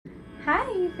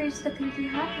reached the Pinky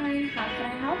Hotline. How can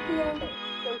I help you?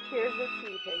 So here's the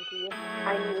tea, Pinky.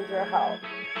 I need your help.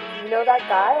 You know that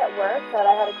guy at work that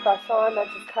I had a crush on that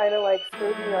just kind of like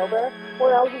screwed me over?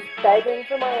 Well, now he's begging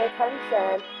for my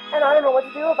attention, and I don't know what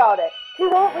to do about it. He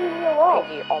won't leave me alone.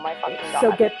 Pinky, oh my fucking god.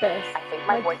 So get this. I think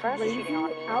my boyfriend's crazy cheating on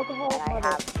me, alcoholic and I mother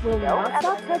have will no not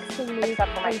stop evidence texting me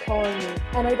except for my and calling me,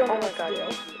 and I don't know Oh my what god, to do.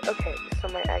 Pinky. Okay, so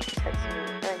my ex texted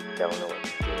me, and I don't know what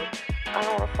to do. I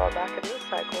don't want to fall back into the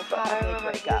cycle, but I don't know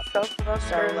how to get self-love.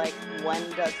 So, like, when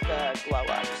does the glow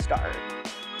up start?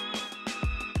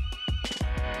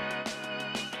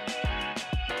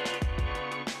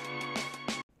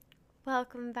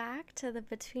 Welcome back to the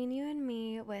Between You and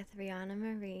Me with Rihanna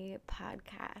Marie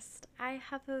podcast. I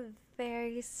have a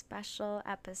very special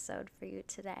episode for you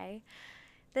today.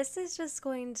 This is just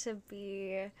going to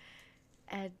be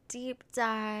a deep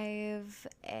dive,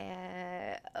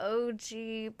 a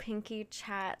OG Pinky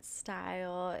Chat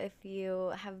style. If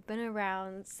you have been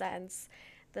around since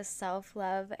the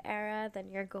self-love era, then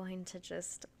you're going to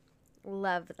just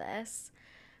love this.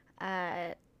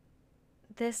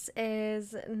 This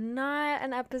is not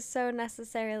an episode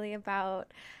necessarily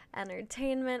about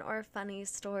entertainment or funny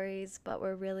stories, but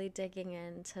we're really digging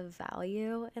into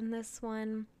value in this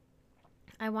one.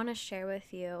 I want to share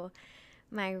with you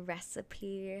my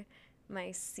recipe,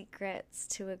 my secrets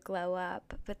to a glow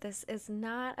up, but this is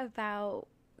not about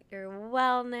your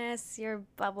wellness, your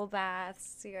bubble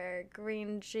baths, your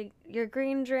green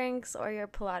drinks, or your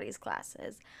Pilates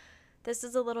classes. This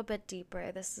is a little bit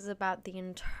deeper. This is about the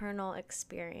internal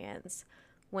experience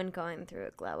when going through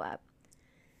a glow up.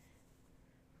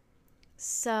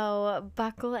 So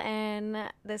buckle in.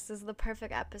 This is the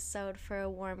perfect episode for a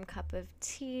warm cup of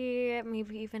tea,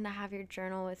 maybe even to have your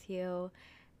journal with you,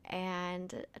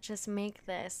 and just make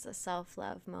this a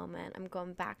self-love moment. I'm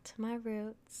going back to my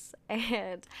roots,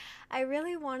 and I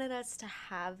really wanted us to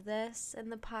have this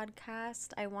in the podcast.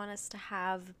 I want us to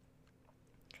have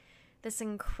this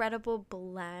incredible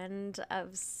blend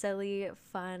of silly,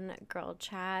 fun girl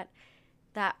chat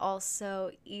that also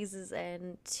eases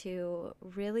into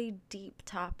really deep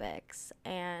topics,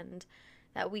 and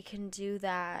that we can do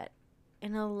that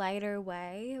in a lighter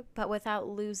way, but without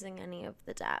losing any of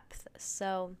the depth.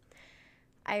 So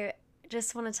I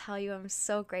just want to tell you I'm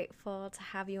so grateful to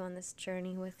have you on this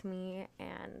journey with me,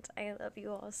 and I love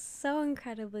you all so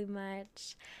incredibly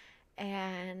much.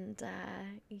 And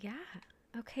yeah.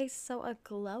 Okay, so a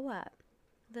glow up.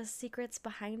 The secrets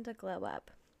behind a glow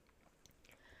up.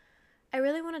 I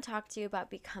really want to talk to you about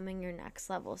becoming your next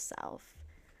level self.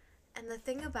 And the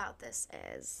thing about this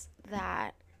is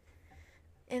that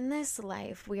in this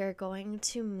life, we are going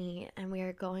to meet and we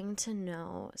are going to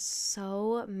know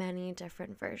so many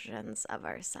different versions of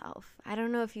ourselves. I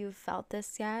don't know if you've felt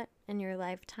this yet in your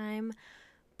lifetime,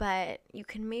 but you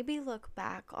can maybe look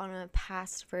back on a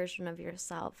past version of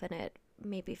yourself and it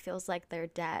maybe feels like they're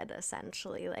dead,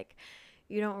 essentially. Like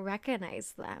you don't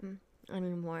recognize them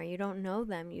anymore. You don't know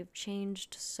them. You've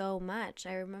changed so much.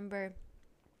 I remember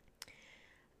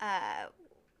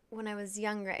when I was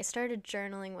younger, I started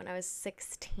journaling when I was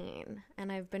 16,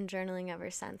 and I've been journaling ever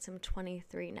since. I'm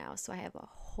 23 now, so I have a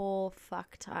whole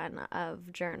fuck ton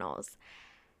of journals.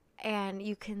 And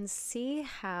you can see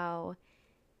how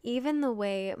even the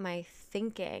way my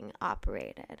thinking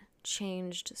operated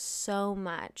changed so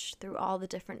much through all the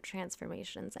different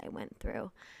transformations I went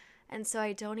through. And so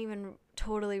I don't even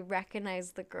totally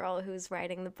recognize the girl who's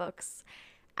writing the books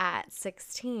at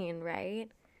 16,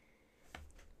 right?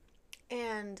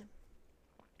 And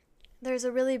there's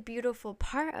a really beautiful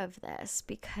part of this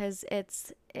because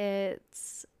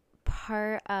it's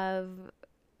part of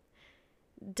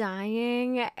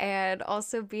dying and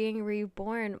also being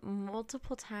reborn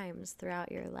multiple times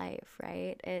throughout your life,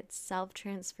 right? It's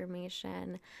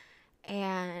self-transformation,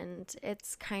 and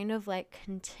it's kind of like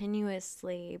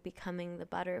continuously becoming the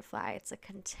butterfly. It's a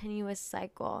continuous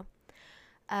cycle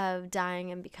of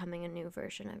dying and becoming a new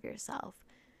version of yourself.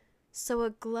 So a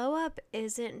glow up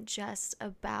isn't just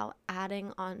about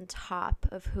adding on top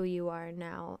of who you are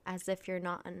now as if you're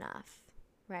not enough,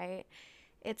 right?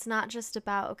 It's not just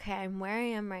about, okay, I'm where I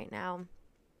am right now.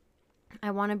 I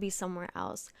want to be somewhere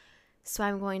else. So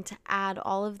I'm going to add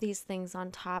all of these things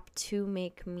on top to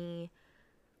make me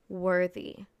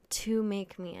worthy, to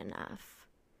make me enough.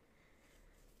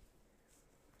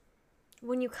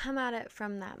 When you come at it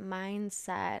from that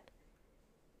mindset,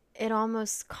 it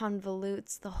almost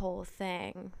convolutes the whole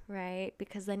thing, right?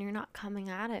 Because then you're not coming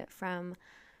at it from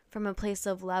a place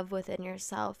of love within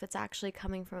yourself. It's actually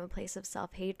coming from a place of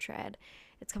self-hatred.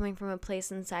 It's coming from a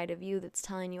place inside of you that's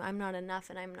telling you, I'm not enough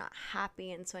and I'm not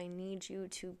happy, and so I need you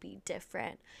to be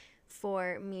different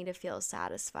for me to feel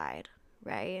satisfied,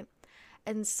 right?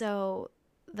 And so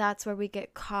that's where we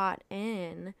get caught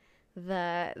in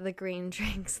the green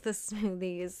drinks, the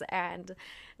smoothies, and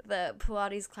the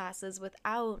Pilates classes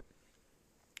without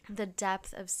the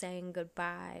depth of saying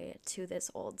goodbye to this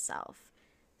old self.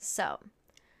 So,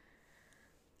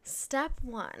 step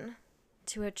one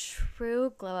to a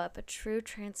true glow up, a true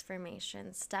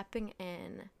transformation, stepping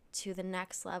in to the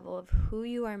next level of who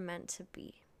you are meant to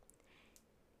be.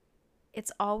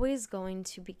 It's always going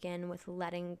to begin with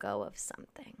letting go of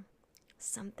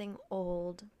something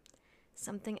old,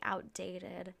 something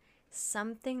outdated,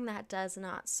 something that does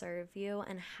not serve you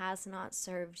and has not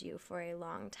served you for a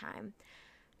long time.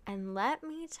 And let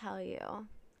me tell you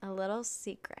a little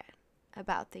secret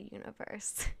about the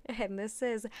universe. And this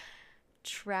is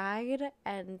tried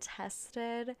and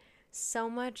tested, so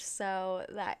much so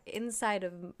that inside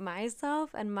of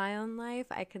myself and my own life,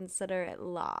 I consider it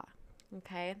law.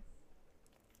 Okay?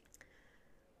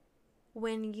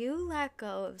 When you let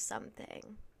go of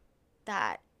something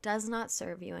that does not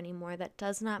serve you anymore, that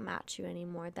does not match you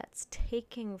anymore, that's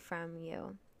taking from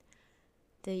you,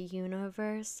 the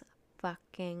universe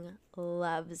fucking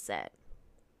loves it.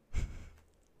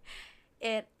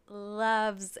 It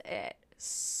loves it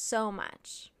so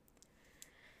much.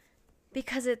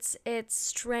 Because it's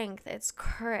strength, it's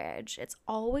courage. It's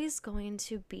always going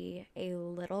to be a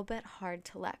little bit hard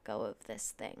to let go of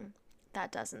this thing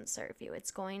that doesn't serve you.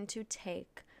 It's going to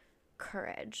take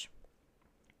courage.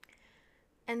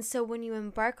 And so when you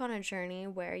embark on a journey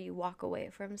where you walk away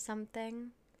from something,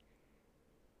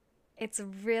 it's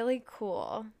really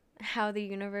cool how the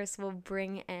universe will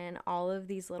bring in all of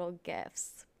these little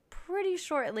gifts pretty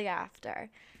shortly after.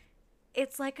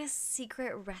 It's like a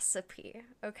secret recipe,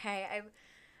 okay?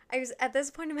 I was at this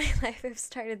point in my life, I've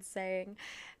started saying,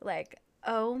 like,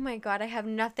 oh my God, I have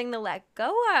nothing to let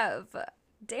go of.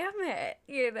 Damn it,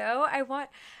 I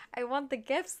want the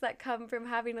gifts that come from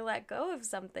having to let go of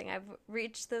something. I've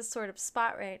reached this sort of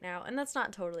spot right now, and that's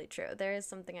not totally true. There is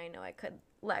something I know I could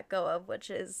let go of, which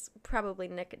is probably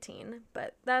nicotine,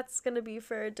 but that's going to be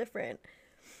for a different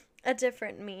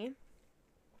me.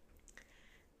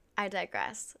 I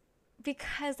digress.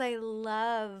 Because I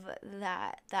love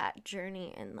that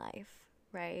journey in life,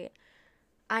 right?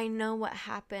 I know what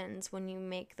happens when you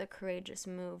make the courageous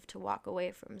move to walk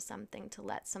away from something, to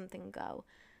let something go.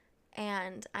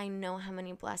 And I know how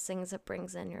many blessings it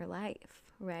brings in your life,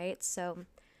 right? So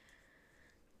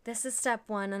this is step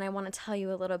one, and I want to tell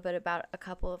you a little bit about a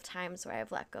couple of times where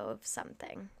I've let go of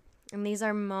something. And these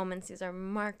are moments, these are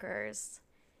markers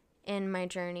in my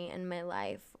journey, in my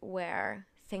life, where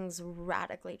things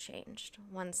radically changed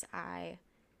once I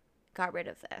got rid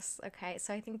of this, okay?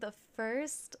 So I think the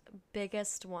first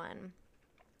biggest one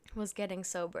was getting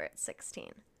sober at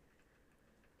 16.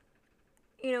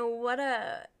 What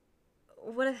a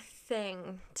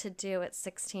thing to do at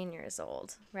 16 years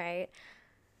old, right?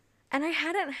 And I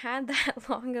hadn't had that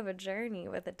long of a journey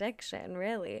with addiction,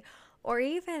 really, or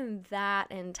even that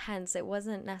intense. It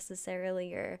wasn't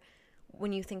necessarily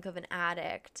when you think of an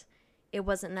addict, it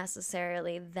wasn't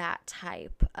necessarily that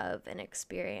type of an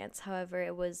experience. However,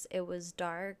 it was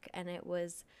dark, and it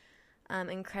was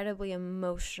incredibly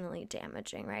emotionally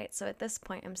damaging, right? So at this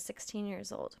point, I'm 16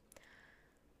 years old.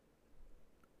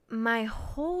 My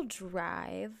whole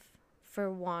drive for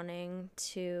wanting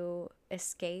to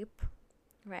escape,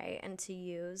 right, and to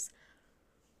use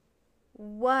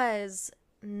was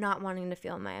not wanting to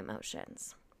feel my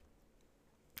emotions.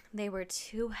 They were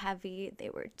too heavy. They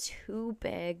were too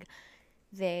big.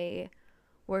 They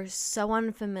were so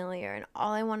unfamiliar, and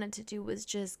all I wanted to do was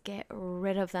just get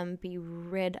rid of them, be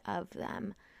rid of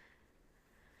them.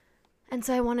 And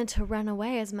so I wanted to run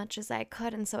away as much as I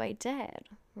could, and so I did,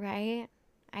 right?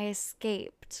 I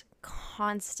escaped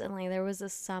constantly. There was a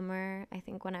summer, I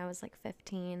think when I was like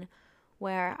 15,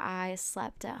 where I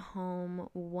slept at home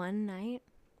one night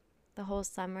the whole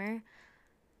summer.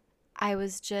 I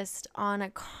was just on a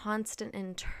constant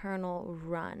internal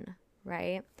run,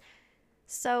 right?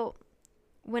 So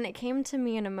when it came to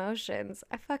me and emotions,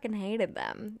 I fucking hated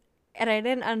them. And I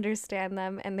didn't understand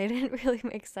them, and they didn't really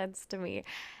make sense to me.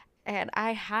 And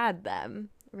I had them,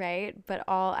 right? But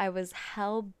I was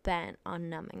hell-bent on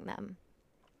numbing them.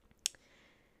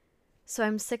 So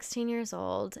I'm 16 years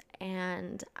old,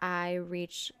 and I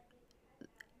reach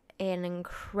an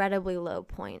incredibly low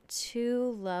point,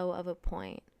 too low of a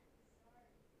point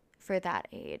for that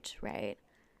age, right?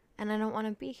 And I don't want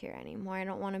to be here anymore. I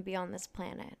don't want to be on this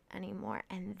planet anymore.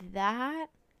 And that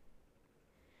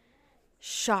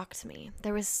shocked me.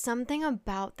 There was something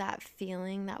about that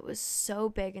feeling that was so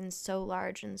big and so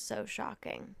large and so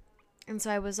shocking. And so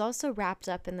I was also wrapped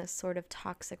up in this sort of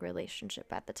toxic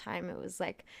relationship at the time. It was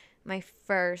like my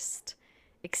first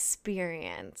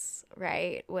experience,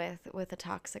 right, with a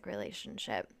toxic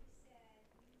relationship.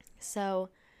 So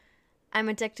I'm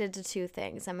addicted to two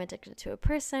things. I'm addicted to a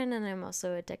person, and I'm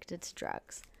also addicted to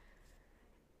drugs.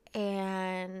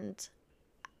 And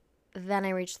then I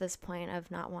reached this point of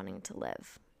not wanting to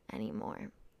live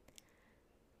anymore.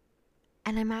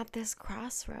 And I'm at this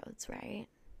crossroads, right?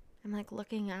 I'm like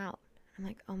looking out. I'm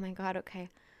like, oh my God, okay,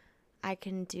 I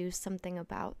can do something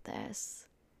about this.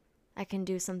 I can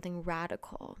do something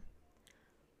radical.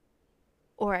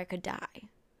 Or I could die.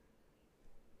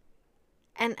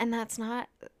 And that's not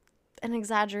an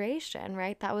exaggeration,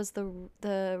 right? That was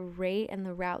the rate and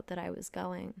the route that I was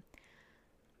going.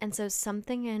 And so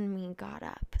something in me got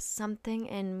up. Something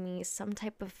in me, some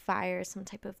type of fire, some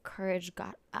type of courage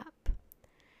got up.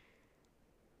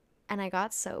 And I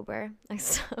got sober. I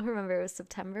still remember it was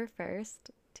September 1st,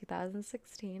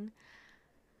 2016.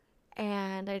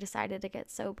 And I decided to get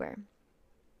sober.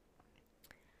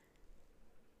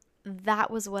 That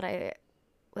was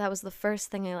the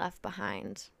first thing I left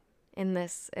behind in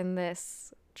this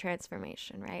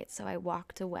transformation, right? So I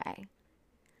walked away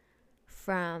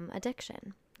from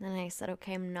addiction. And I said,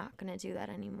 okay, I'm not going to do that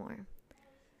anymore.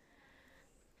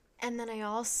 And then I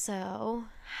also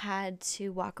had to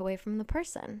walk away from the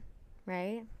person,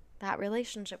 right? That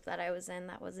relationship that I was in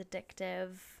that was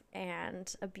addictive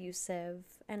and abusive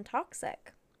and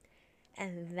toxic.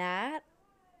 And that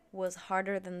was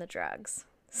harder than the drugs.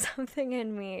 Something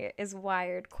in me is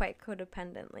wired quite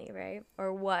codependently, right?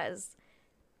 Or was.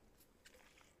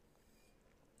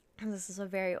 And this is a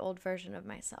very old version of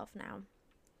myself now.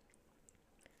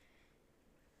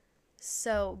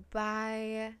 So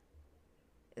I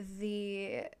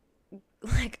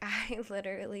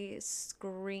literally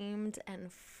screamed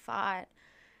and fought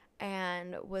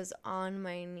and was on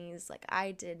my knees. Like,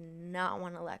 I did not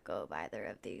want to let go of either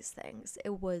of these things.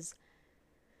 It was,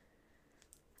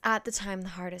 at the time, the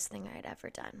hardest thing I'd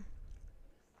ever done.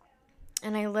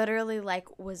 And I literally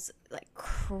was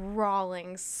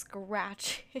crawling,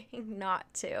 scratching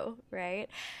not to, right?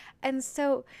 And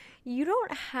so you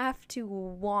don't have to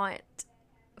want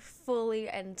fully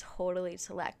and totally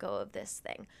to let go of this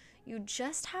thing. You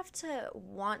just have to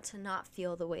want to not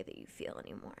feel the way that you feel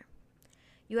anymore.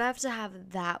 You have to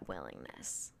have that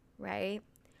willingness, right?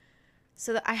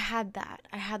 So that I had that.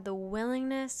 I had the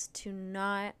willingness to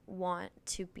not want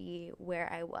to be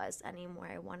where I was anymore.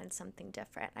 I wanted something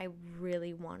different. I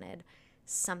really wanted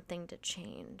something to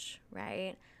change,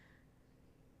 right?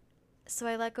 So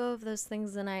I let go of those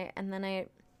things, and then I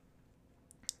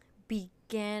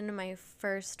began my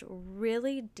first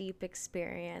really deep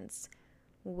experience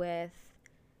with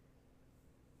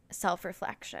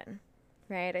self-reflection.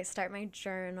 Right? I start my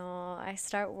journal. I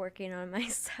start working on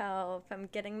myself. I'm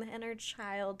getting the inner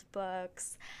child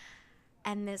books.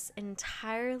 And this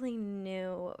entirely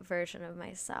new version of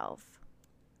myself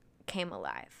came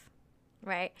alive,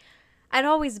 right? I'd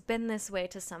always been this way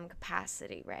to some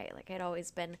capacity, right? Like, I'd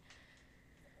always been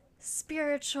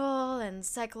spiritual and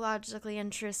psychologically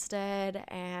interested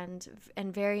and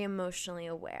very emotionally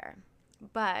aware.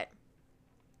 But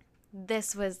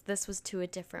this was to a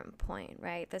different point,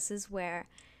 right? This is where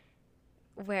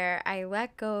I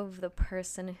let go of the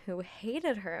person who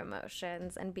hated her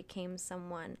emotions and became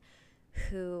someone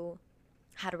who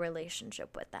had a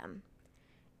relationship with them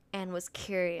and was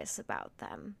curious about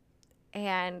them.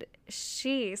 And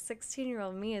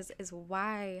 16-year-old me is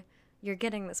why you're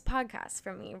getting this podcast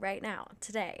from me right now,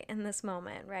 today, in this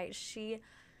moment, right? She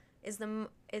is the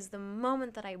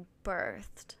moment that I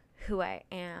birthed who I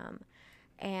am.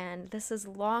 And this is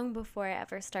long before I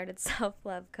ever started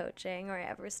self-love coaching, or I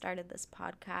ever started this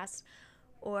podcast,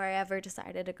 or I ever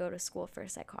decided to go to school for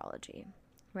psychology,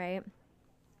 right?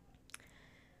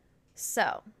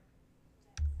 So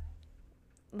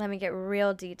let me get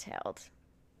real detailed,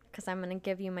 because I'm going to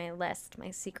give you my list,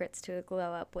 my secrets to a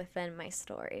glow up within my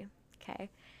story, okay?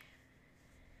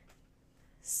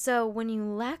 So when you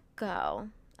let go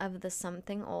of the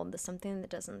something old, the something that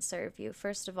doesn't serve you,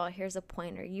 first of all, here's a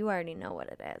pointer. You already know what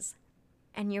it is.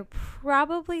 And you've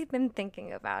probably been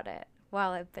thinking about it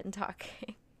while I've been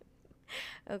talking.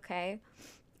 Okay?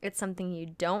 It's something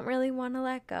you don't really want to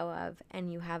let go of,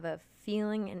 and you have a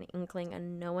feeling, an inkling, a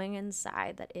knowing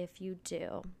inside that if you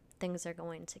do, things are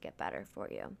going to get better for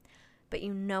you. But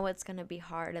you know it's going to be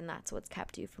hard, and that's what's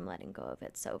kept you from letting go of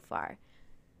it so far.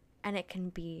 And it can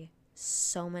be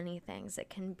so many things.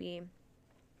 It can be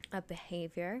a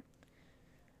behavior.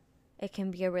 It can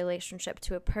be a relationship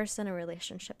to a person, a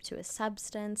relationship to a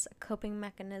substance, a coping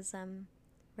mechanism,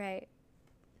 right?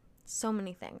 So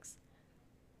many things.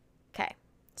 Okay,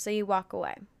 so you walk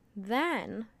away.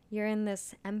 Then you're in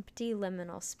this empty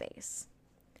liminal space.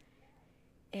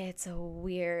 It's a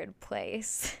weird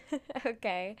place,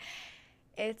 okay?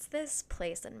 It's this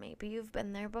place, and maybe you've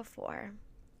been there before,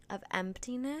 of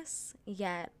emptiness,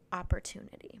 yet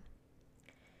opportunity.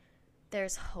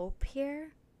 There's hope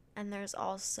here, and there's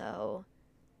also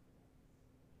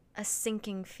a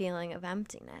sinking feeling of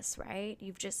emptiness, right?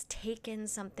 You've just taken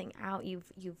something out,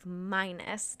 you've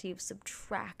minused, you've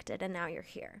subtracted, and now you're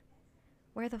here.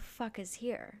 Where the fuck is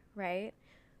here, right?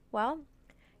 Well,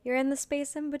 you're in the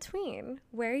space in between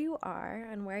where you are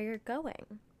and where you're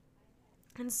going.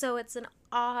 And so it's an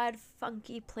odd,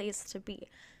 funky place to be.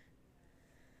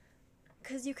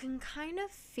 Because you can kind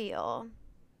of feel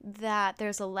that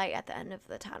there's a light at the end of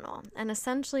the tunnel. And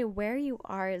essentially where you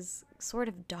are is sort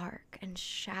of dark and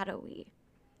shadowy,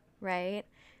 right?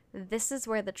 This is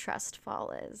where the trust fall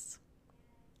is.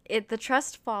 The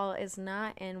trust fall is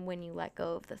not in when you let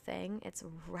go of the thing, it's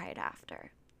right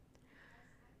after.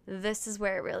 This is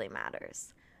where it really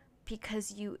matters,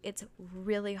 because it's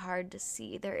really hard to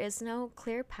see. There is no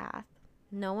clear path.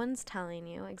 No one's telling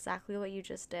you exactly what you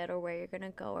just did or where you're going to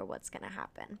go or what's going to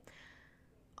happen.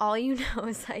 All you know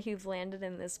is that you've landed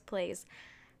in this place,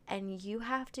 and you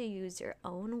have to use your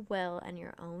own will and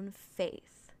your own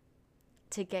faith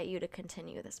to get you to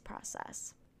continue this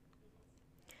process.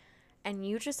 And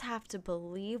you just have to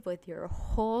believe with your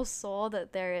whole soul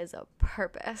that there is a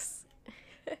purpose,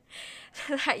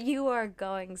 that you are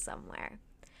going somewhere.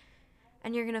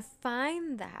 And you're going to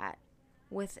find that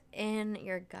within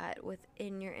your gut,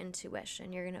 within your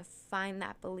intuition. You're going to find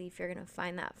that belief, you're going to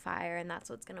find that fire, and that's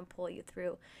what's going to pull you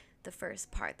through the first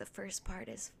part. The first part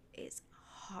is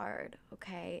hard,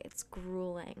 okay? It's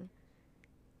grueling.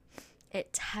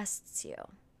 It tests you.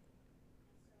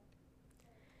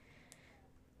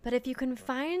 But if you can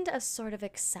find a sort of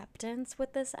acceptance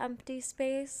with this empty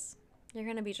space, you're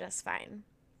going to be just fine.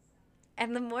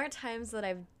 And the more times that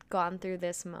I've gone through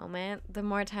this moment, the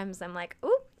more times I'm like,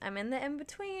 ooh, I'm in the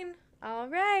in-between. All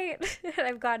right. And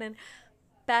I've gotten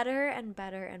better and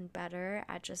better and better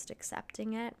at just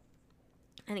accepting it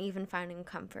and even finding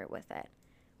comfort with it.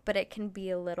 But it can be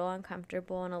a little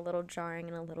uncomfortable and a little jarring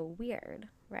and a little weird,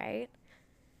 right?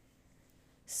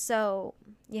 So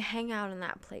you hang out in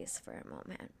that place for a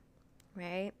moment,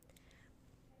 right?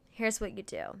 Here's what you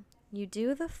do. You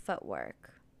do the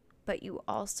footwork, but you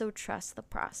also trust the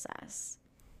process.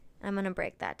 I'm going to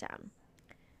break that down.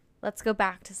 Let's go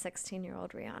back to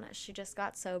 16-year-old Rihanna. She just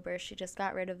got sober. She just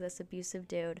got rid of this abusive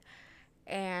dude.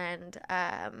 And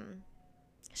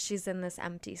she's in this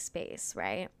empty space,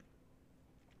 right?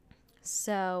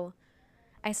 So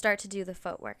I start to do the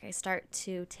footwork. I start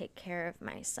to take care of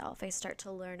myself. I start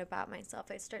to learn about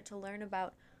myself. I start to learn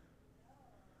about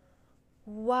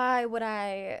why would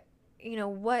I,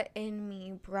 what in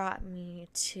me brought me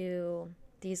to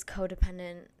these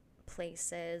codependent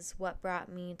places, what brought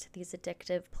me to these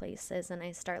addictive places, and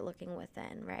I start looking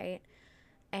within, right?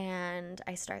 And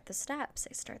I start the steps.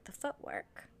 I start the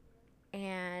footwork.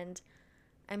 And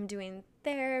I'm doing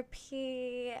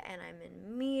therapy, and I'm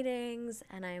in meetings,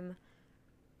 and I'm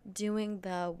doing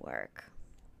the work,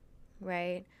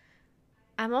 right?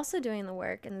 I'm also doing the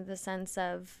work in the sense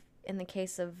of, in the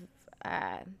case of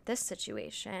this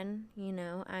situation,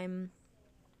 I'm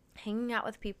hanging out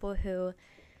with people who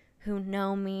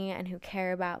know me and who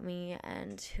care about me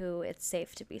and who it's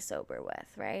safe to be sober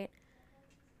with, right?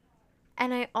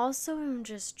 And I also am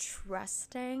just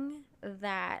trusting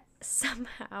that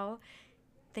somehow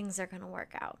things are going to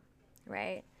work out,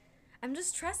 right? I'm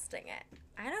just trusting it.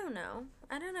 I don't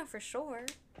know for sure,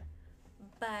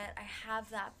 but I have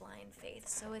that blind faith.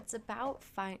 So it's about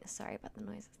sorry about the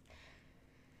noises.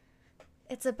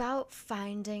 It's about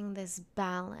finding this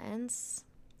balance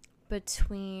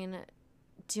between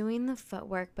doing the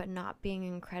footwork but not being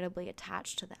incredibly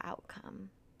attached to the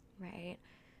outcome, right?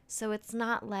 So it's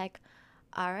not like,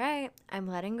 all right, I'm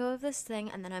letting go of this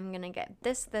thing and then I'm going to get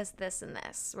this, and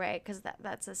this, right? Because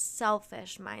that's a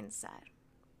selfish mindset.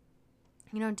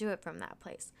 You don't do it from that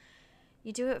place.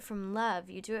 You do it from love.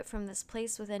 You do it from this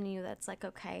place within you that's like,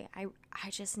 okay, I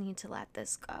just need to let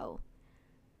this go.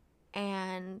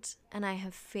 And I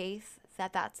have faith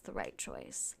that that's the right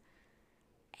choice.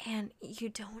 And you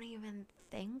don't even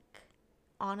think,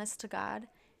 honest to God,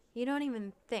 you don't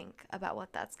even think about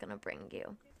what that's going to bring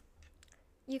you.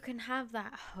 You can have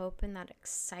that hope and that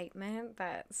excitement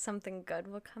that something good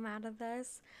will come out of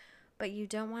this, but you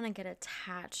don't want to get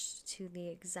attached to the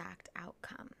exact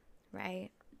outcome, right?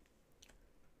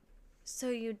 So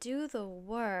you do the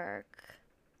work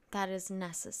that is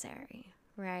necessary,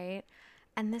 right?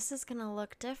 And this is going to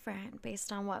look different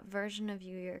based on what version of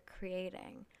you you're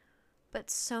creating. But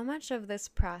so much of this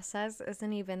process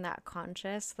isn't even that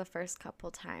conscious the first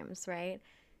couple times, right?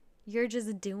 You're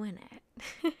just doing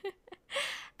it.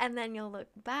 And then you'll look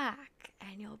back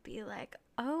and you'll be like,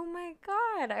 oh my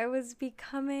God, I was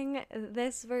becoming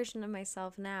this version of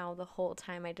myself now the whole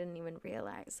time I didn't even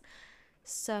realize.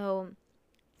 So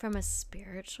from a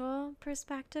spiritual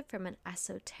perspective, from an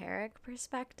esoteric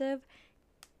perspective,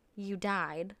 you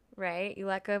died, right? You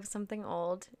let go of something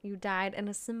old. You died in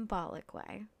a symbolic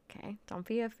way, okay? Don't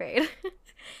be afraid.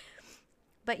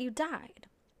 But you died.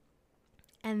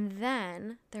 And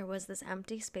then there was this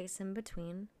empty space in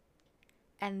between.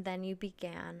 And then you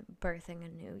began birthing a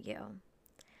new you.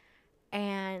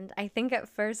 And I think at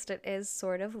first it is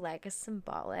sort of like a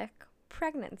symbolic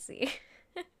pregnancy.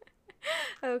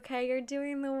 Okay, you're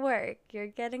doing the work. You're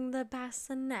getting the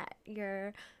bassinet.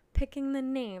 You're picking the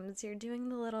names. You're doing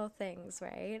the little things,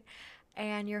 right?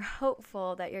 And you're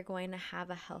hopeful that you're going to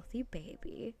have a healthy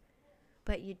baby.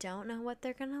 But you don't know what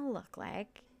they're going to look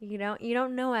like. You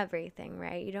don't know everything,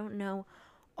 right? You don't know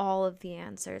all of the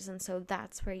answers, and so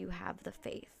that's where you have the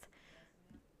faith.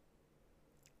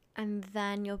 And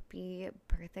then you'll be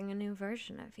birthing a new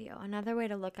version of you. Another way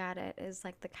to look at it is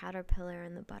like the caterpillar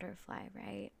and the butterfly,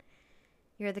 right?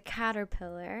 You're the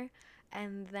caterpillar,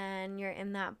 and then you're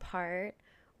in that part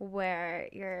where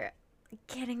you're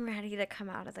getting ready to come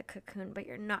out of the cocoon, but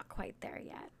you're not quite there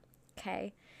yet,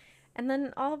 okay? And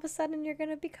then all of a sudden you're going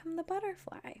to become the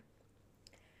butterfly.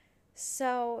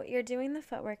 So you're doing the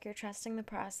footwork, you're trusting the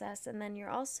process, and then you're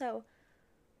also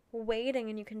waiting,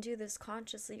 and you can do this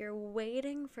consciously, you're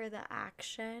waiting for the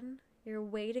action, you're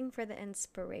waiting for the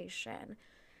inspiration.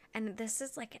 And this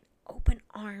is like an open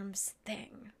arms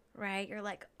thing, right? You're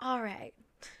like, all right,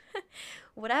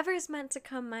 whatever is meant to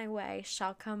come my way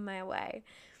shall come my way.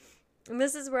 And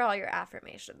this is where all your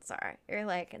affirmations are. You're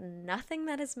like, nothing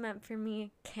that is meant for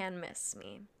me can miss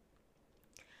me.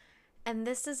 And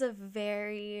this is a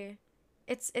very,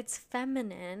 it's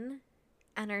feminine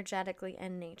energetically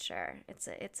in nature.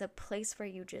 It's a place where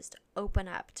you just open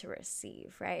up to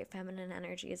receive, right? Feminine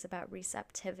energy is about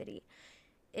receptivity.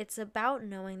 It's about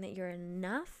knowing that you're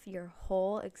enough, you're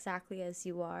whole exactly as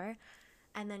you are,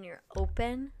 and then you're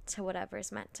open to whatever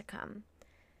is meant to come.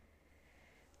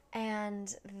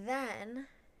 And then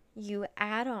you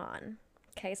add on,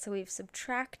 okay, so we've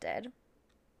subtracted.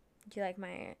 Do you like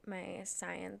my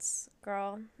science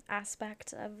girl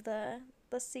aspect of the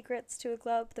secrets to a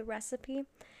globe, the recipe?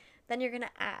 Then you're going to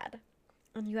add.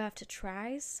 And you have to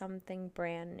try something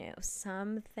brand new,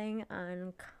 something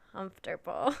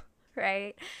uncomfortable,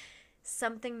 right?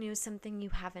 Something new, something you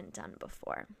haven't done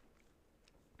before.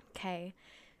 Okay,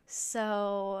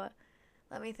 so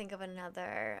let me think of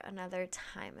another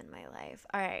time in my life.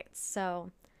 All right,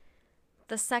 so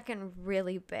the second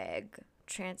really big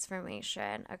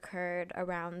transformation occurred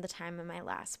around the time of my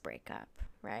last breakup,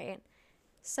 right?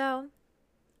 So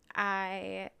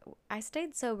I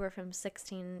stayed sober from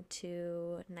 16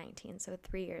 to 19, so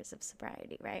 3 years of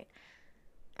sobriety, right?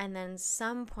 And then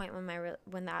some point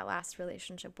when that last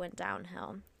relationship went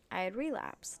downhill, I had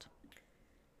relapsed.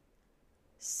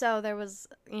 So there was,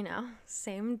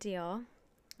 same deal,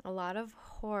 a lot of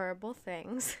horrible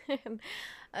things, and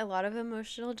a lot of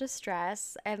emotional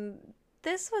distress, and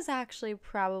this was actually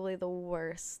probably the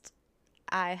worst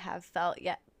I have felt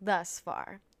yet thus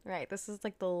far, right? This is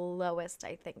like the lowest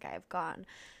I think I've gone.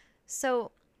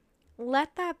 So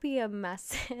let that be a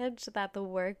message that the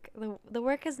work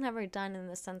is never done, in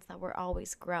the sense that we're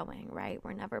always growing, right?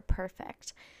 We're never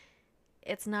perfect.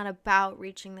 It's not about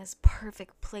reaching this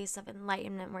perfect place of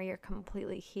enlightenment where you're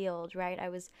completely healed, right? I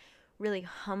was really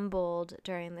humbled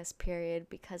during this period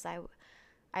because I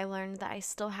learned that I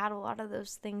still had a lot of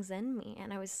those things in me,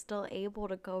 and I was still able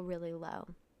to go really low.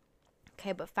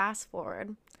 Okay, but fast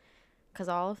forward, because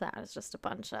all of that is just a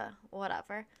bunch of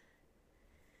whatever.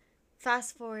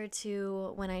 Fast forward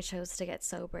to when I chose to get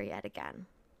sober yet again,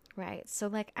 right? So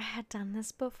like I had done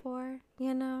this before,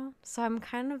 So I'm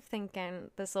kind of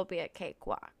thinking this will be a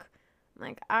cakewalk. I'm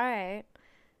like, all right,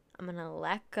 I'm going to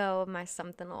let go of my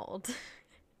something old.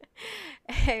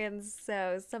 And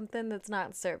so something that's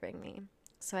not serving me.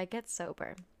 So I get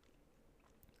sober.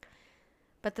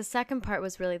 But the second part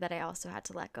was really that I also had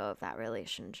to let go of that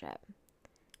relationship.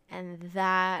 And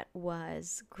that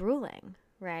was grueling,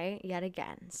 right? Yet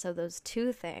again. So those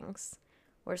two things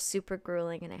were super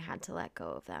grueling, and I had to let go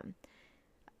of them.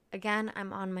 Again,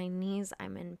 I'm on my knees,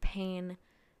 I'm in pain,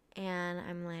 and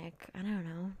I'm like, I don't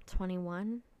know,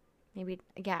 21? Maybe,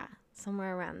 yeah,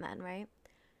 somewhere around then, right?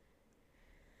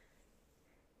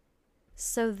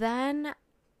 So then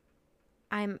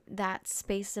that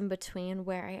space in between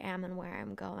where I am and where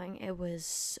I'm going, it was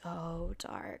so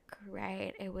dark,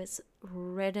 right? It was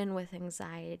ridden with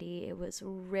anxiety. It was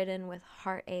ridden with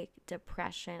heartache,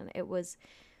 depression. It was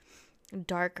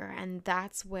darker. And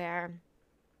that's where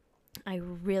I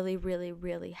really, really,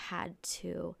 really had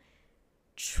to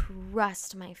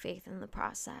trust my faith in the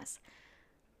process.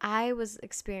 I was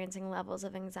experiencing levels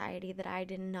of anxiety that I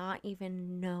did not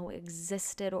even know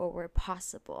existed or were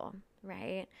possible,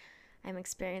 right? I'm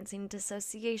experiencing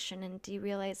dissociation and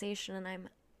derealization, and I'm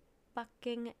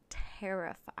fucking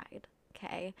terrified,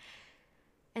 okay?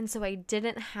 And so I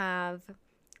didn't have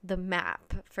the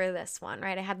map for this one,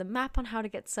 right? I had the map on how to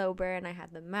get sober, and I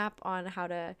had the map on how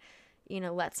to,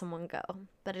 let someone go.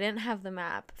 But I didn't have the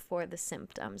map for the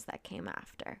symptoms that came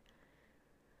after.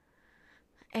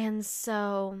 And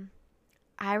so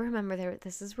I remember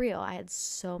this is real. I had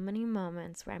so many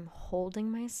moments where I'm holding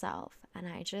myself, and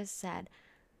I just said,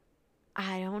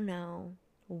 I don't know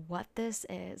what this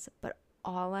is, but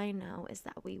all I know is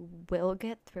that we will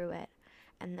get through it,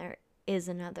 and there is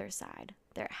another side.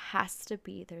 There has to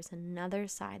be. There's another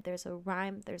side. There's a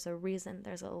rhyme. There's a reason.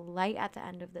 There's a light at the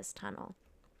end of this tunnel,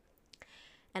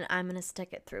 and I'm going to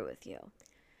stick it through with you.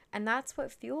 And that's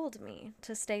what fueled me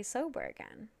to stay sober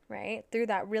again, right? Through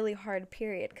that really hard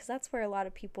period, because that's where a lot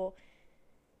of people,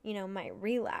 might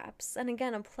relapse. And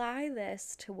again, apply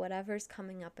this to whatever's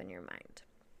coming up in your mind.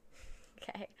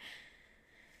 Okay.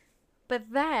 But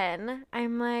then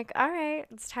I'm like, all right,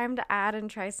 it's time to add and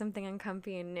try something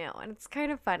uncomfy and new. And it's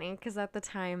kind of funny because at the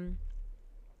time,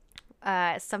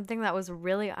 something that was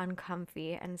really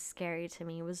uncomfy and scary to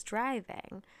me was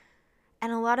driving.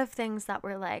 And a lot of things that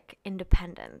were like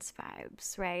independence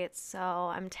vibes, right? So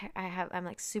I'm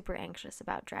like super anxious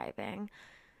about driving.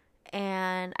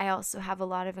 And I also have a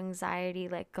lot of anxiety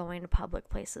like going to public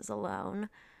places alone,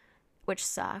 which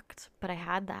sucked, but I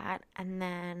had that. And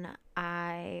then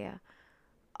I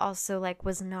also like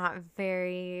was not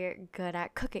very good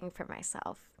at cooking for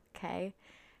myself, okay?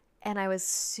 And I was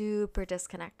super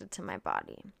disconnected to my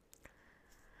body.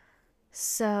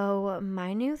 So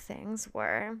my new things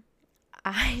were,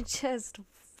 I just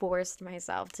forced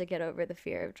myself to get over the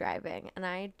fear of driving, and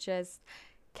I just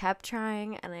kept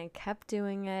trying and I kept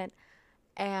doing it.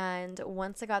 And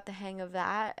once I got the hang of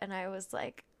that, and I was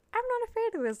like, I'm not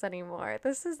afraid of this anymore.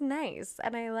 This is nice,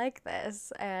 and I like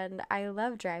this, and I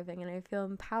love driving, and I feel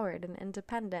empowered and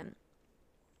independent.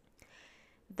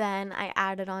 Then I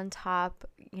added on top,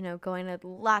 going to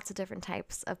lots of different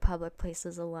types of public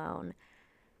places alone.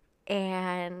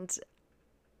 And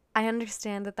I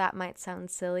understand that might sound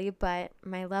silly, but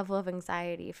my level of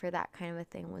anxiety for that kind of a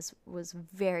thing was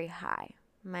very high.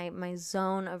 My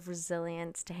zone of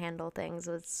resilience to handle things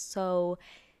was so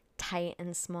tight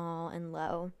and small and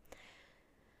low.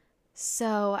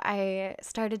 So I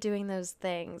started doing those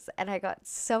things, and I got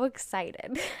so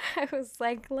excited. I was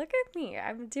like, look at me,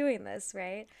 I'm doing this,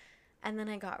 right? And then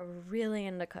I got really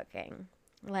into cooking.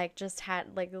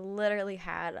 Literally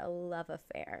had a love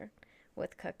affair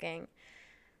with cooking.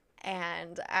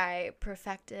 And I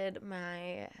perfected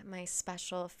my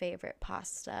special favorite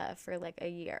pasta for like a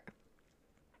year.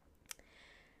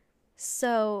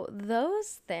 So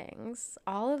those things,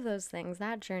 all of those things,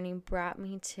 that journey brought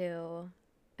me to,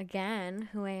 again,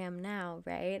 who I am now,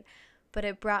 right? But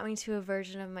it brought me to a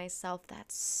version of myself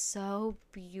that's so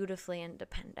beautifully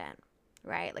independent,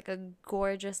 right? Like a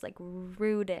gorgeous, like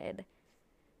rooted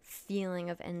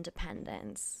feeling of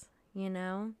independence,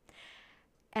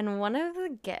 And one of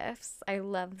the gifts, I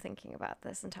love thinking about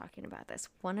this and talking about this,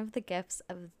 one of the gifts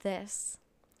of this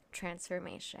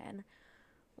transformation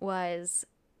was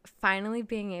finally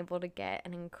being able to get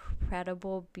an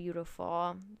incredible,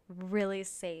 beautiful, really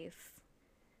safe,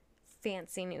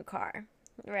 fancy new car,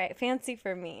 right? Fancy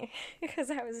for me, because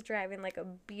I was driving like a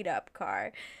beat up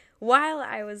car while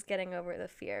I was getting over the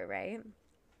fear, right?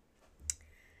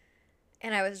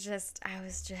 And I was just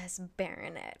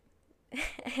bearing it.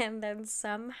 And then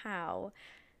somehow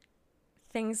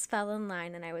things fell in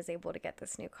line and I was able to get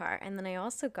this new car. And then I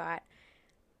also got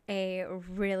a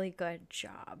really good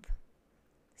job.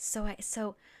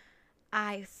 So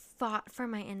I fought for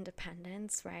my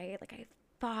independence, right? Like I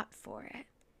fought for it.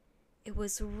 It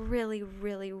was really,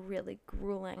 really, really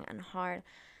grueling and hard.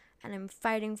 And I'm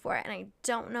fighting for it, and I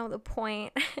don't know the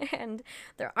point, and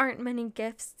there aren't many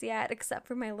gifts yet, except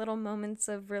for my little moments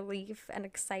of relief and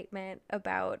excitement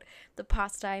about the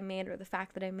pasta I made or the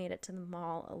fact that I made it to the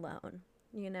mall alone,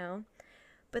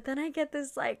 But then I get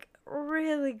this, like,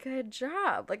 really good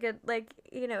job, and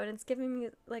it's giving me,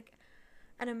 like,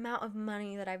 an amount of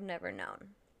money that I've never known.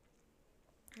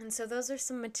 And so those are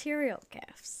some material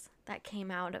gifts that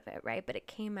came out of it, right? But it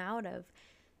came out of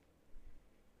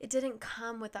it didn't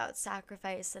come without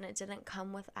sacrifice, and it didn't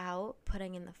come without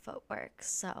putting in the footwork.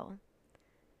 So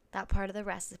that part of the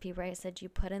recipe where I said you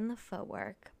put in the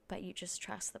footwork, but you just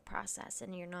trust the process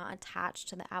and you're not attached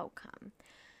to the outcome.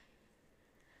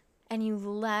 And you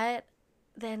let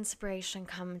the inspiration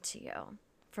come to you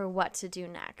for what to do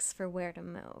next, for where to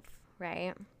move,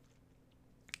 right?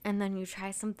 And then you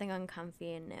try something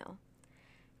uncomfy and new.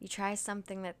 You try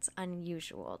something that's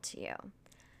unusual to you.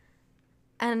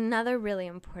 And another really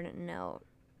important note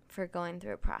for going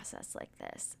through a process like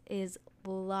this is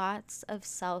lots of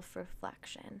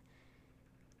self-reflection.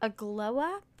 A glow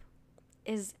up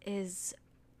is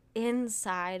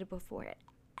inside before it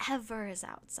ever is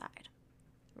outside,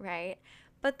 right?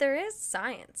 But there is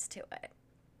science to it,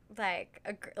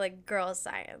 like girl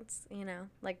science, you know,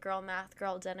 like girl math,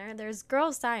 girl dinner. There's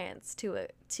girl science to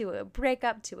a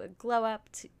breakup, to a glow up,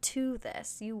 to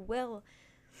this. You will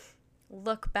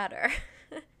look better,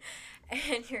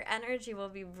 and your energy will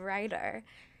be brighter,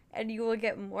 and you will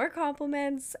get more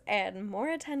compliments and more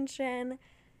attention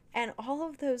and all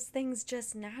of those things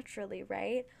just naturally,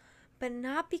 right? But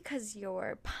not because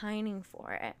you're pining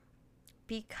for it,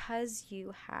 because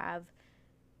you have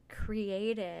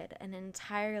created an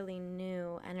entirely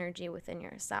new energy within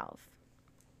yourself,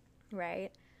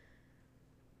 right?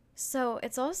 So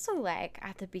it's also like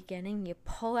at the beginning, you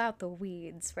pull out the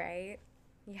weeds, right?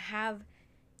 You have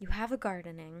a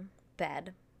gardening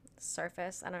bed,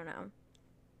 surface, I don't know.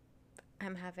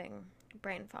 I'm having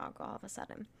brain fog all of a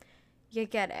sudden. You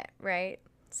get it, right?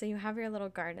 So you have your little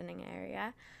gardening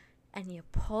area, and you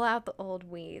pull out the old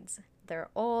weeds. They're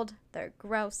old, they're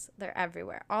gross, they're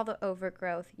everywhere. All the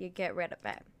overgrowth, you get rid of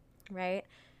it, right?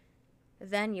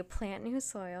 Then you plant new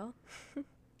soil.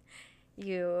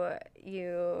 you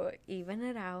even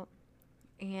it out,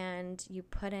 and you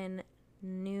put in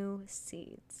new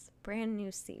seeds, brand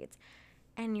new seeds.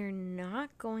 And you're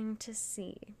not going to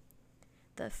see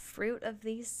the fruit of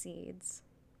these seeds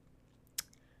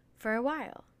for a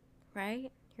while,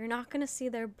 right? You're not going to see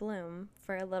their bloom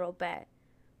for a little bit,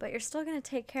 but you're still going to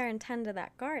take care and tend to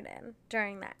that garden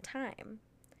during that time,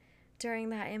 during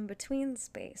that in-between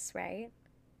space, right?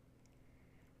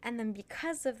 And then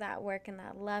because of that work and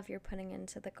that love you're putting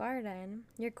into the garden,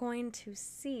 you're going to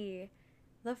see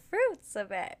the fruits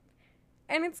of it.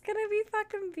 And it's going to be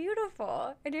fucking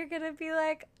beautiful. And you're going to be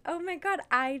like, oh my God,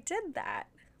 I did that.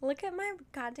 Look at my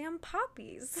goddamn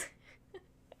poppies.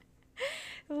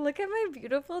 Look at my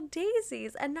beautiful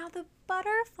daisies. And now the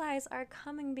butterflies are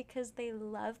coming because they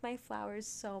love my flowers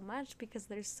so much because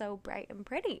they're so bright and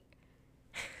pretty.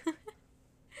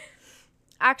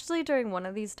 Actually, during one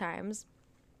of these times,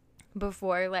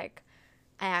 before like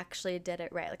I actually did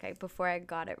it right, before I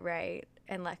got it right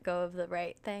and let go of the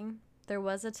right thing, there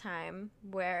was a time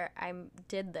where I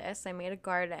did this. I made a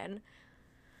garden,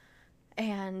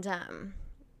 and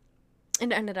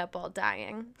it ended up all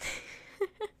dying.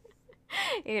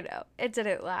 You know, it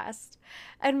didn't last.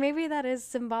 And maybe that is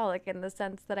symbolic in the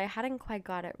sense that I hadn't quite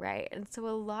got it right. And so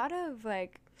a lot of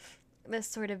like this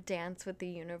sort of dance with the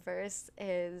universe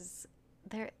is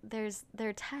there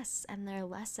are tests and there are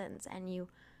lessons, and you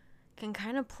can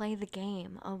kind of play the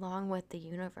game along with the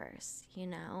universe, you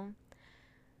know?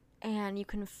 And you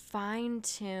can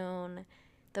fine-tune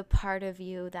the part of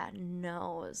you that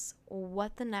knows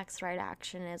what the next right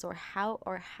action is, or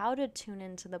how to tune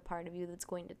into the part of you that's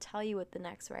going to tell you what the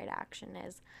next right action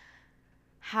is,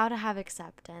 how to have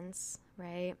acceptance,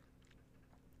 right?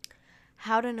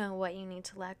 How to know what you need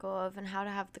to let go of, and how to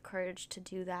have the courage to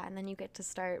do that. And then you get to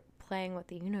start playing with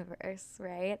the universe,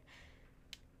 right?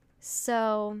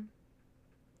 So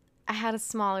I had a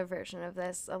smaller version of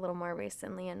this a little more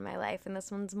recently in my life, and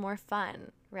this one's more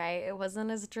fun, right? It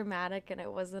wasn't as dramatic and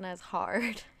it wasn't as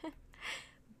hard.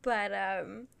 But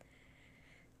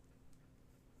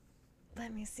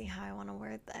let me see how I want to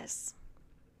word this.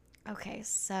 Okay,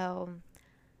 so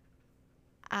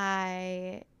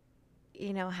Owen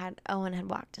had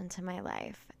walked into my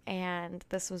life, and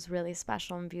this was really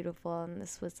special and beautiful, and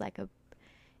this was like a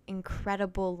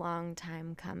incredible long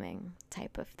time coming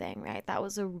type of thing, right? That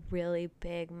was a really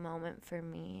big moment for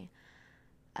me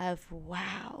of,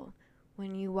 wow,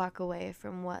 when you walk away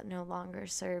from what no longer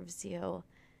serves you,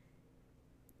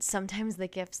 sometimes the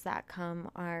gifts that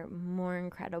come are more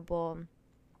incredible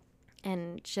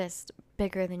and just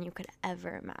bigger than you could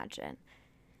ever imagine.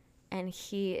 And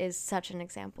he is such an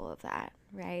example of that,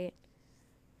 right?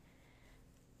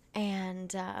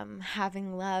 And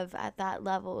having love at that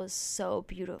level is so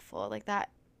beautiful. Like that,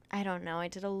 I don't know, I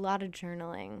did a lot of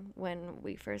journaling when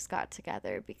we first got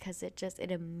together, because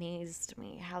it amazed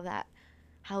me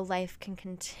how life can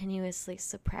continuously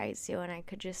surprise you. And I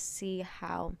could just see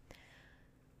how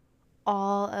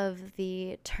all of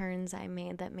the turns I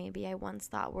made that maybe I once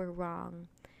thought were wrong,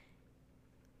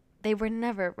 they were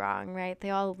never wrong, right? They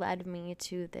all led me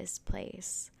to this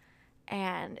place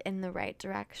and in the right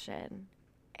direction.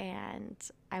 And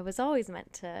I was always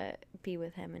meant to be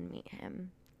with him and meet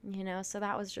him, you know? So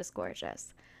that was just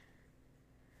gorgeous.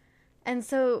 And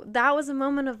so that was a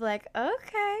moment of like,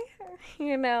 okay,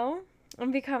 you know,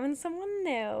 I'm becoming someone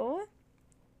new.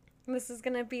 This is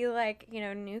going to be like, you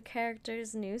know, new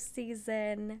characters, new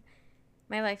season.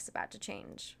 My life's about to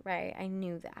change, right? I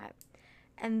knew that.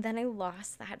 And then I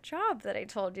lost that job that I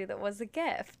told you that was a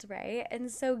gift, right? And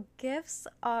so gifts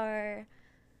are...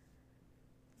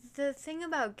 The thing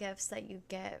about gifts that you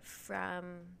get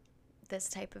from this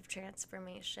type of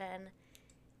transformation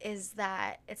is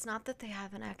that it's not that they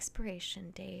have an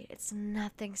expiration date. It's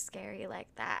nothing scary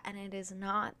like that. And it is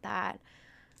not that,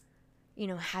 you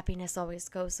know, happiness always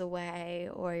goes away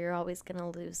or you're always going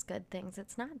to lose good things.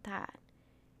 It's not that.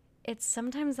 It's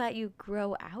sometimes that you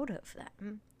grow out of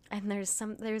them. And there's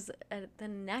the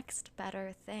next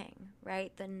better thing,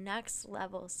 right? The next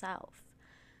level self.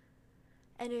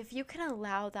 And if you can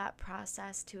allow that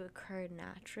process to occur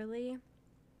naturally,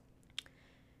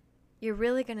 you're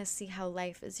really going to see how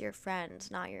life is your friend,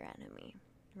 not your enemy,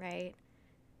 right?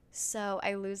 So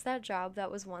I lose that job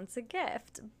that was once a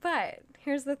gift. But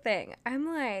here's the thing. I'm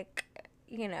like,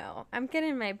 you know, I'm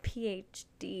getting my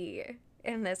PhD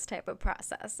in this type of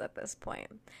process at this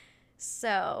point.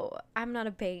 So I'm not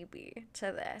a baby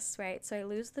to this, right? So I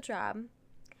lose the job.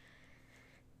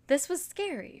 This was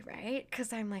scary, right?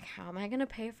 Because I'm like, how am I going to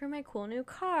pay for my cool new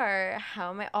car?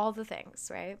 How am I, all the things,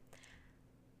 right?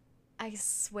 I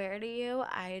swear to you,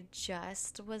 I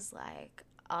just was like,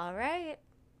 all right,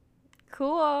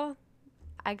 cool.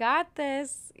 I got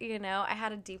this. You know, I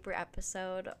had a deeper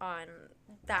episode on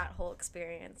that whole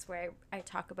experience where I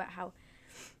talk about how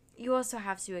you also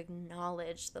have to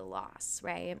acknowledge the loss,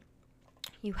 right?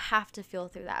 You have to feel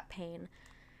through that pain.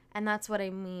 And that's what I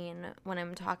mean when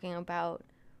I'm talking about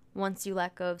once you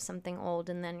let go of something old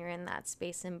and then you're in that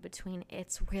space in between,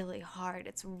 it's really hard.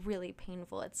 It's really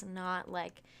painful. It's not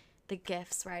like the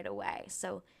gifts right away.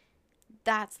 So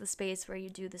that's the space where you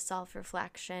do the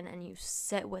self-reflection and you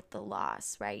sit with the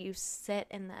loss, right? You sit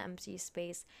in the empty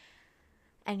space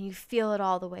and you feel it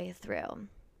all the way through.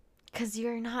 Because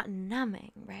you're not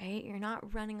numbing, right? You're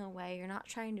not running away. You're not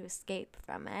trying to escape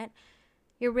from it.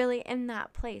 You're really in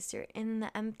that place. You're in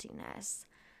the emptiness.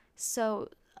 So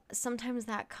sometimes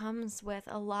that comes with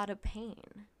a lot of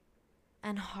pain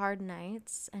and hard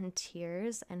nights and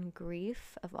tears and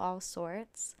grief of all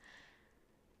sorts.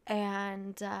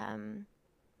 And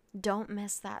don't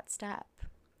miss that step,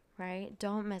 right?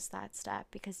 Don't miss that step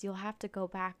because you'll have to go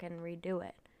back and redo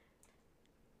it.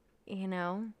 You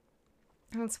know?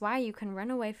 That's why you can run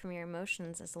away from your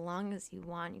emotions as long as you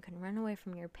want. You can run away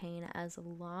from your pain as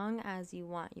long as you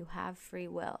want. You have free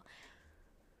will.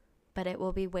 But it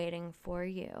will be waiting for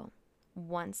you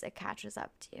once it catches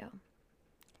up to you.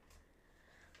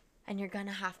 And you're going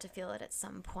to have to feel it at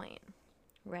some point,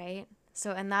 right?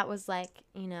 So, and that was like,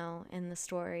 you know, in the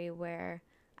story where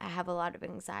I have a lot of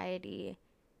anxiety.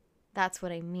 That's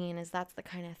what I mean, is that's the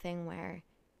kind of thing where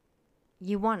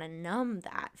you want to numb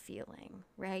that feeling,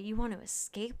 right? You want to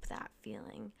escape that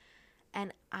feeling.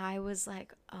 And I was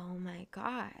like, oh my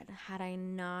God, had I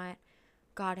not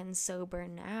gotten sober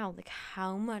now, like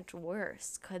how much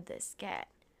worse could this get?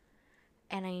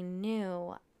 And I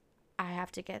knew I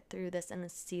have to get through this and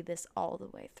see this all the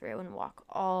way through and walk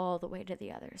all the way to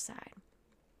the other side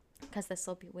because this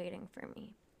will be waiting for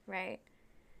me, right?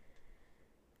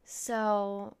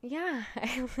 So yeah,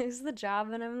 I lose the job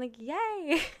and I'm like,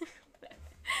 yay!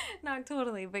 Not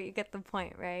totally, but you get the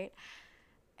point, right?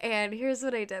 And here's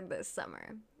what I did this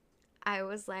summer. I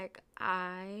was like,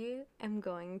 I am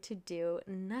going to do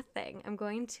nothing. I'm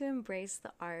going to embrace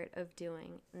the art of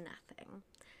doing nothing.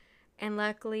 And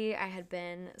luckily, I had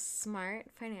been smart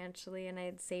financially and I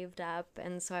had saved up.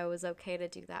 And so I was okay to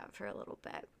do that for a little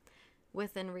bit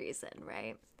within reason,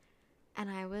 right? And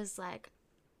I was like,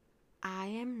 I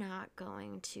am not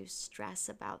going to stress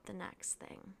about the next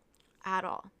thing at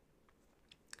all.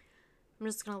 I'm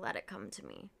just going to let it come to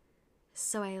me.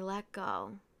 So I let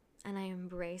go and I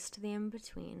embraced the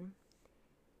in-between.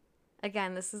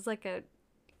 Again, this is like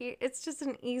it's just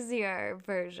an easier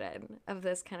version of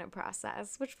this kind of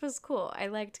process, which was cool. I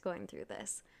liked going through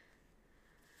this.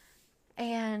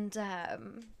 And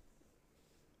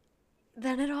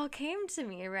then it all came to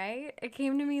me, right? It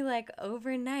came to me like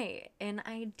overnight in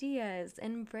ideas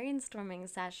and brainstorming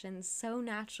sessions so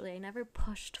naturally. I never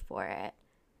pushed for it,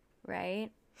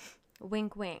 right?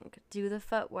 Wink, wink. Do the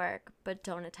footwork, but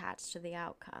don't attach to the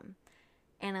outcome.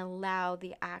 and allow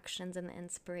the actions and the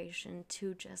inspiration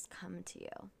to just come to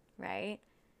you, right?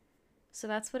 So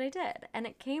that's what I did. And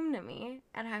it came to me,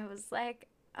 and I was like,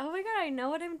 oh my God, I know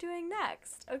what I'm doing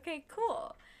next. Okay,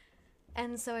 cool.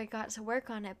 And so I got to work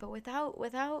on it, but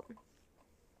without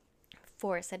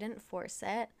force. I didn't force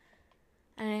it,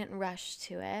 and I didn't rush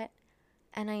to it.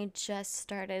 And I just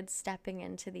started stepping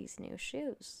into these new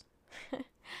shoes.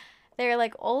 They're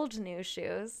like old new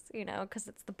shoes, you know, because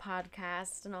it's the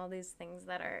podcast and all these things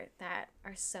that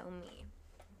are so me.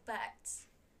 But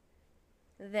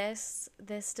this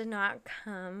did not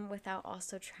come without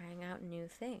also trying out new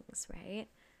things, right?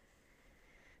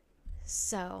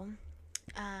 So,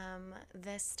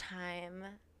 this time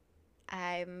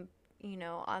I'm, you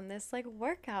know, on this like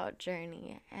workout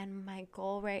journey, and my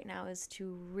goal right now is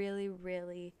to really,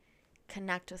 really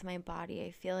connect with my body.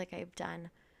 I feel like I've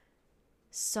done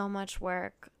so much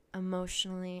work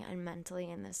emotionally and mentally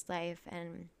in this life,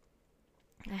 and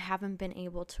I haven't been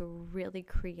able to really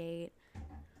create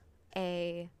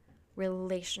a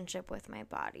relationship with my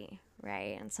body,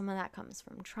 right? And some of that comes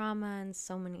from trauma and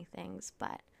so many things,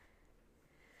 but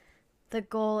the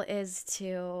goal is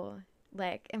to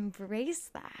like embrace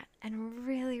that and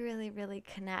really, really, really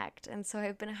connect. And so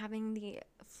I've been having the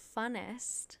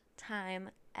funnest time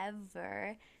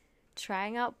ever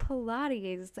trying out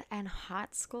Pilates and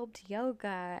hot sculpt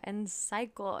yoga and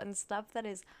cycle and stuff that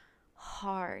is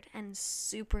hard and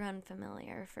super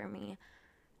unfamiliar for me.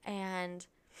 And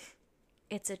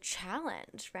it's a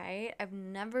challenge, right? I've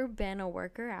never been a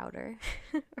worker-outer.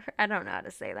 I don't know how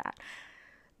to say that.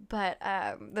 But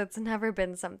that's never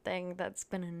been something that's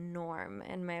been a norm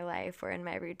in my life or in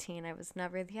my routine. I was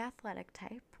never the athletic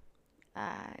type,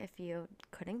 if you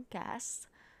couldn't guess.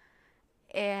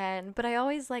 But I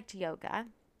always liked yoga,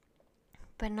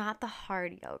 but not the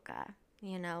hard yoga,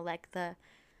 you know, like the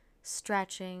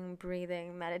stretching,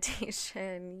 breathing,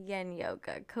 meditation, yin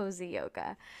yoga, cozy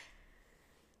yoga.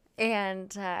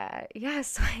 And so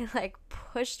I like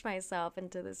pushed myself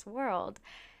into this world.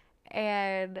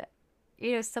 And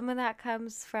you know, some of that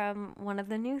comes from one of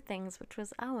the new things, which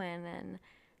was Owen,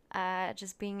 and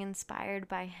just being inspired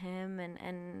by him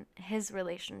and his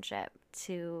relationship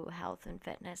to health and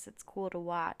fitness. It's cool to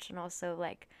watch, and also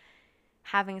like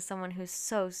having someone who's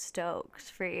so stoked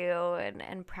for you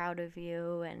and proud of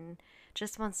you and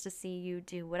just wants to see you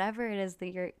do whatever it is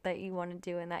that you want to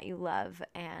do and that you love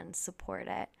and support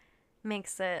it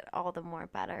makes it all the more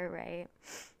better, right?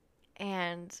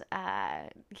 And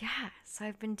so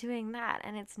I've been doing that,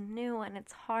 and it's new and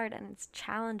it's hard and it's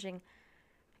challenging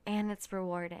and it's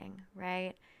rewarding,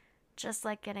 right? Just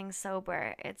like getting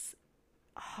sober, it's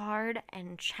hard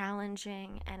and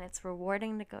challenging, and it's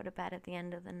rewarding to go to bed at the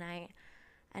end of the night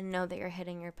and know that you're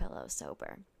hitting your pillow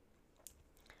sober.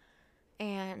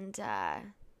 And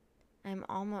I'm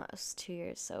almost 2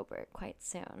 years sober quite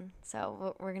soon,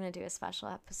 so we're going to do a special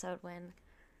episode when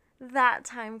that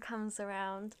time comes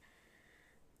around.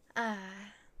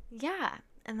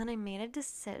 And then I made a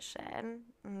decision,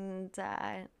 and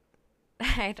I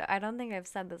don't think I've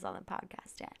said this on the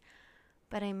podcast yet,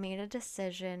 but I made a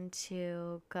decision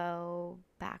to go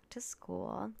back to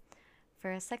school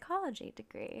for a psychology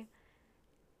degree.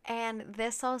 And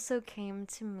this also came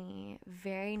to me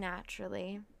very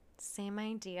naturally. Same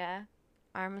idea,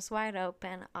 arms wide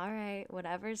open. All right,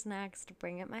 whatever's next,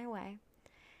 bring it my way.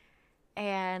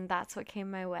 And that's what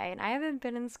came my way. And I haven't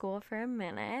been in school for a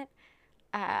minute.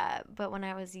 But when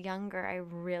I was younger, I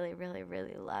really, really,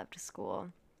 really loved school.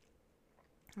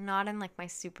 Not in like my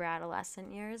super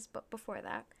adolescent years, but before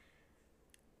that.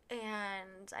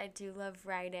 And I do love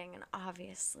writing, and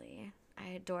obviously I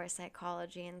adore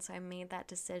psychology. And so I made that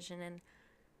decision, and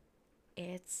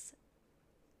it's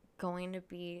going to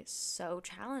be so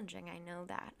challenging. I know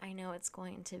that. I know it's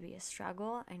going to be a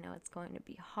struggle. I know it's going to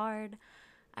be hard.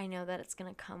 I know that it's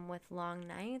going to come with long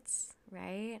nights,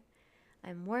 right?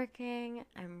 I'm working,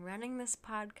 I'm running this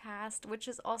podcast, which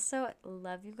is also,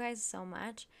 love you guys so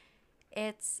much.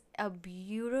 It's a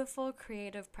beautiful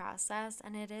creative process,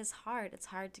 and it is hard. It's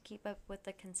hard to keep up with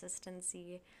the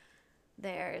consistency.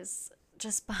 There's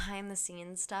just behind the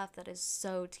scenes stuff that is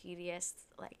so tedious.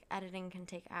 Like editing can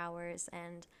take hours,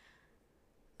 and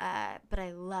but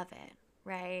I love it,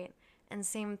 right? And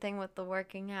same thing with the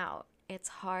working out. It's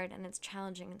hard and it's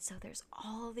challenging, and so there's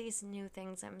all these new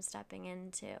things I'm stepping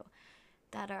into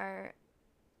that are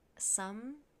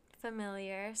some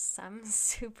familiar, some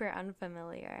super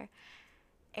unfamiliar.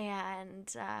 And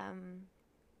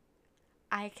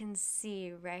I can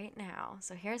see right now,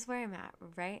 so here's where I'm at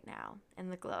right now in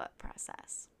the glow up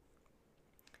process.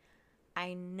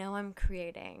 I know I'm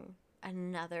creating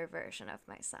another version of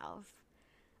myself.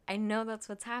 I know that's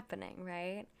what's happening,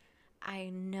 right? I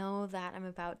know that I'm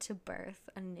about to birth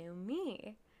a new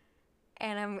me,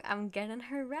 and I'm getting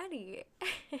her ready,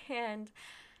 and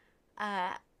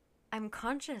I'm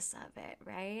conscious of it,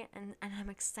 right? And I'm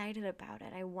excited about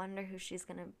it. I wonder who she's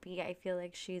gonna be. I feel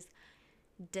like she's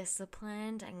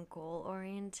disciplined and goal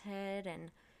oriented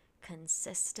and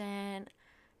consistent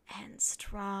and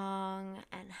strong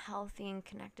and healthy and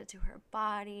connected to her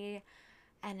body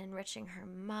and enriching her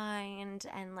mind,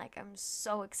 and like I'm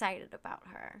so excited about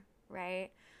her, right?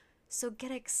 So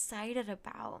get excited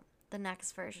about the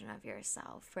next version of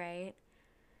yourself, right?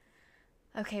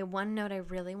 Okay, one note I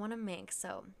really want to make,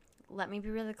 so let me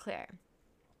be really clear.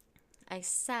 I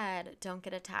said don't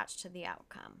get attached to the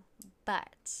outcome,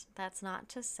 but that's not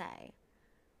to say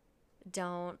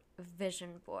don't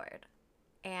vision board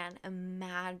and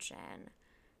imagine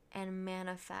and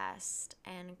manifest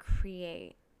and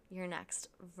create your next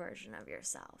version of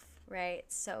yourself, right?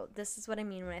 So this is what I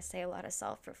mean when I say a lot of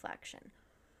self-reflection.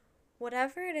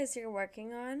 Whatever it is you're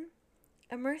working on,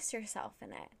 immerse yourself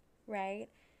in it, right?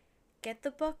 Get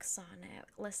the books on it,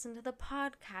 listen to the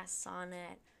podcasts on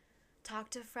it, talk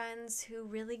to friends who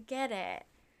really get it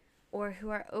or who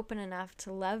are open enough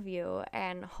to love you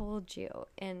and hold you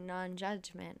in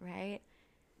non-judgment, right?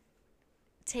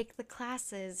 Take the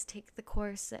classes, take the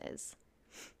courses,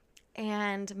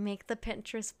 and make the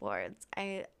Pinterest boards.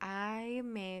 I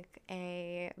make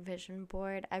a vision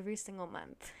board every single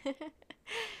month.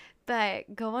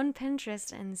 But go on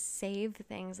Pinterest and save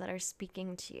things that are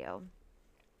speaking to you.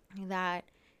 That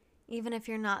even if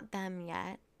you're not them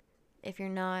yet, if you're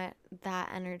not that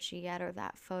energy yet or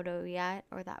that photo yet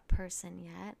or that person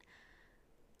yet,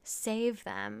 save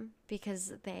them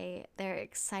because they're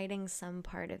exciting some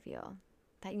part of you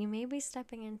that you may be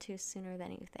stepping into sooner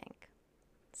than you think.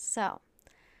 So,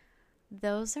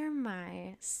 those are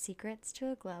my secrets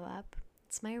to a glow up.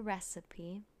 It's my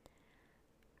recipe.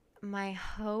 My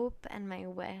hope and my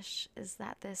wish is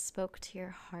that this spoke to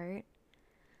your heart.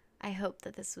 I hope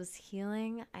that this was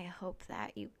healing. I hope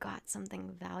that you got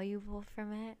something valuable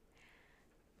from it.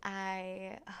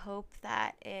 I hope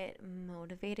that it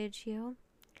motivated you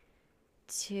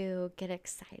to get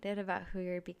excited about who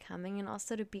you're becoming and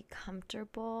also to be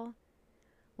comfortable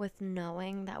with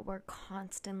knowing that we're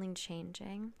constantly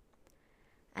changing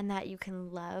and that you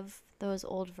can love those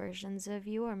old versions of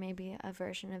you, or maybe a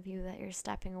version of you that you're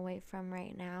stepping away from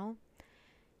right now.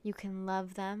 You can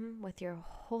love them with your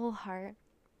whole heart.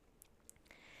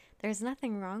 There's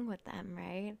nothing wrong with them,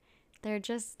 right? They're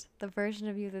just the version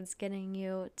of you that's getting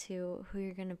you to who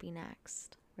you're going to be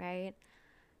next, right?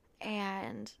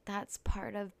 And that's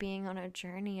part of being on a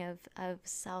journey of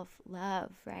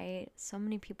self-love, right? So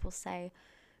many people say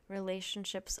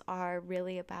relationships are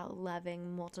really about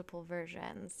loving multiple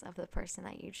versions of the person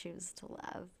that you choose to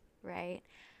love, right?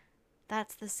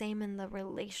 That's the same in the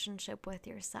relationship with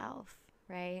yourself,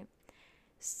 right?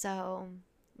 So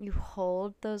you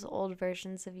hold those old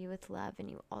versions of you with love, and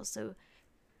you also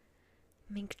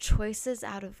make choices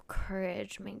out of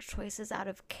courage, make choices out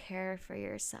of care for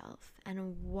yourself,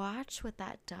 and watch what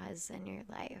that does in your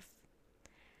life.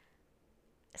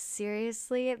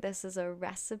 Seriously, this is a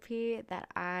recipe that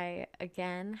I,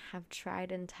 again, have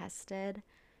tried and tested,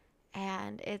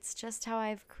 and it's just how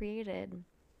I've created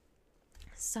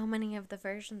so many of the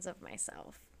versions of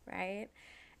myself, right?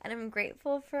 And I'm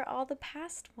grateful for all the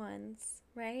past ones,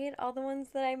 right? All the ones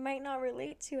that I might not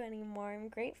relate to anymore. I'm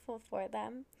grateful for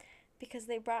them because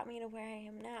they brought me to where I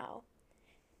am now.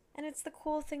 And it's the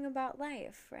cool thing about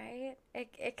life, right?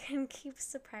 It can keep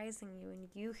surprising you, and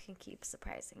you can keep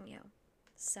surprising you.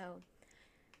 So,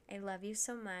 I love you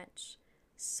so much.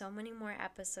 So many more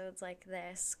episodes like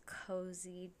this,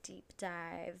 cozy, deep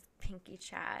dive, pinky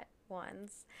chat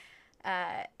ones.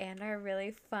 And our really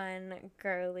fun,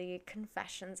 girly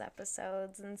confessions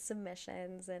episodes and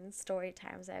submissions and story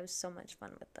times. I have so much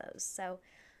fun with those. So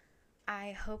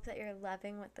I hope that you're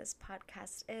loving what this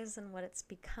podcast is and what it's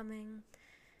becoming.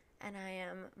 And I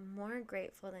am more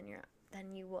grateful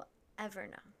than you will ever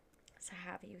know to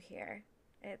have you here.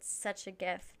 It's such a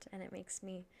gift, and it makes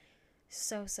me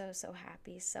so, so, so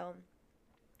happy. So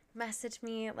message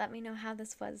me, let me know how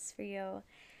this was for you.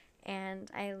 And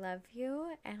I love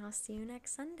you, and I'll see you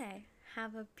next Sunday.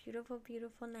 Have a beautiful,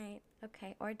 beautiful night.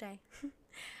 Okay, or day.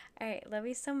 All right, love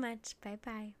you so much.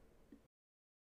 Bye-bye.